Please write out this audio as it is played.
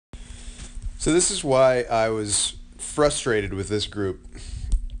So this is why I was frustrated with this group.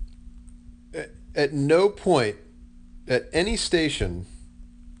 At no point at any station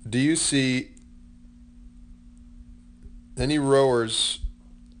do you see any rowers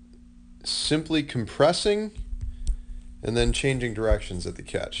simply compressing and then changing directions at the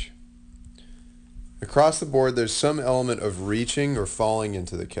catch. Across the board, there's some element of reaching or falling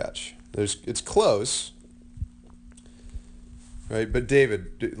into the catch. It's close, right? But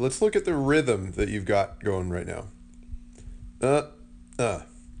David, let's look at the rhythm that you've got going right now. Uh, uh.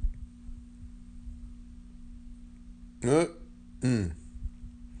 Mm.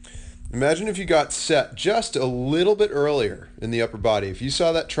 Imagine if you got set just a little bit earlier in the upper body. If you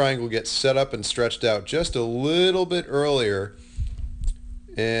saw that triangle get set up and stretched out just a little bit earlier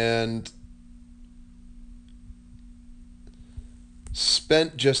and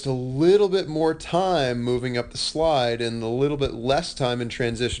spent just a little bit more time moving up the slide and a little bit less time in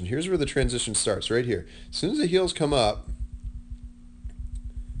transition. Here's where the transition starts, right here. As soon as the heels come up,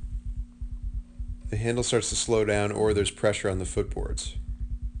 the handle starts to slow down or there's pressure on the footboards.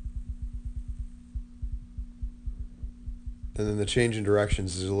 And then the change in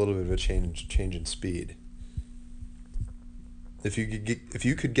directions is a little bit of a change in speed. If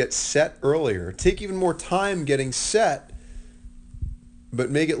you could get set earlier, take even more time getting set, but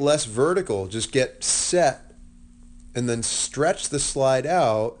make it less vertical. Just get set and then stretch the slide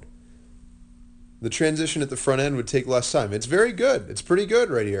out. The transition at the front end would take less time. It's very good. It's pretty good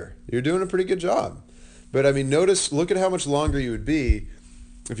right here. You're doing a pretty good job. But I mean, look at how much longer you would be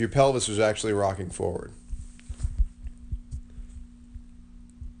if your pelvis was actually rocking forward.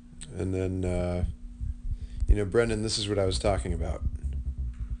 And then, Brendan, this is what I was talking about.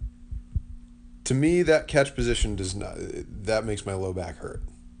 To me, that catch position that makes my low back hurt.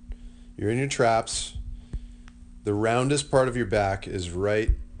 You're in your traps. The roundest part of your back is right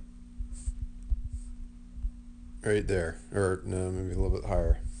there. Or, no, maybe a little bit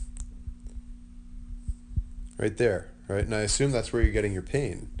higher. Right there, right? And I assume that's where you're getting your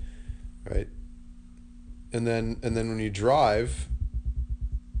pain, right? And then when you drive,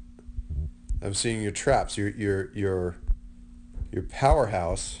 I'm seeing your traps, your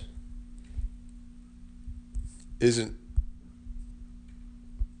powerhouse isn't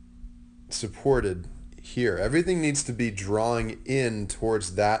supported here. Everything needs to be drawing in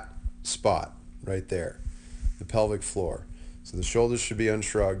towards that spot right there, the pelvic floor. So the shoulders should be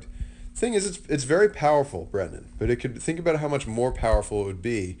unshrugged. Thing is, it's very powerful, Brendan, but think about how much more powerful it would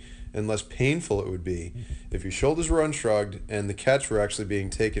be and less painful it would be if your shoulders were unshrugged and the catch were actually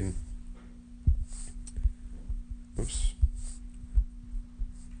being taken. Oops.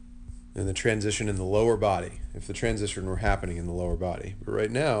 And the transition in the lower body, if the transition were happening in the lower body. But right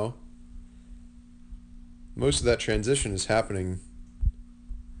now, most of that transition is happening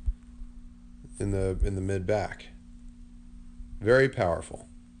in the mid back. Very powerful.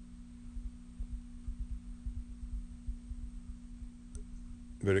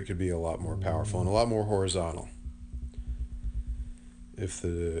 But it could be a lot more powerful and a lot more horizontal if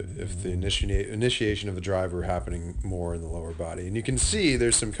the initiation of the drive were happening more in the lower body. And you can see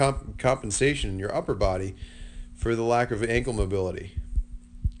there's some compensation in your upper body for the lack of ankle mobility.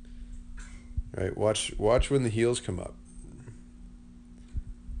 Right? Watch when the heels come up.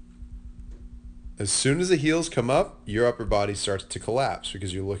 As soon as the heels come up, your upper body starts to collapse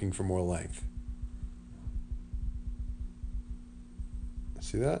because you're looking for more length.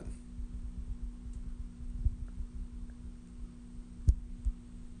 See that?